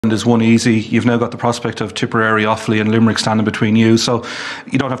weekend is one easy. You've now got the prospect of Tipperary, Offaly and Limerick standing between you, so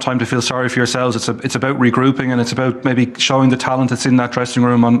you don't have time to feel sorry for yourselves. It's about regrouping, and it's about maybe showing the talent that's in that dressing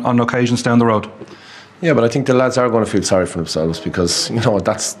room on occasions down the road. Yeah, but I think the lads are going to feel sorry for themselves, because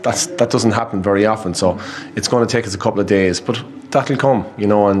that doesn't happen very often. So it's going to take us a couple of days, but that'll come,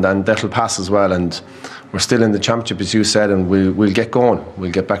 and that'll pass as well. And we're still in the championship, as you said, and we'll get going.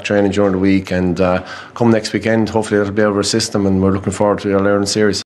 We'll get back training during the week, and come next weekend, hopefully that'll be over a system, and we're looking forward to our Ireland series.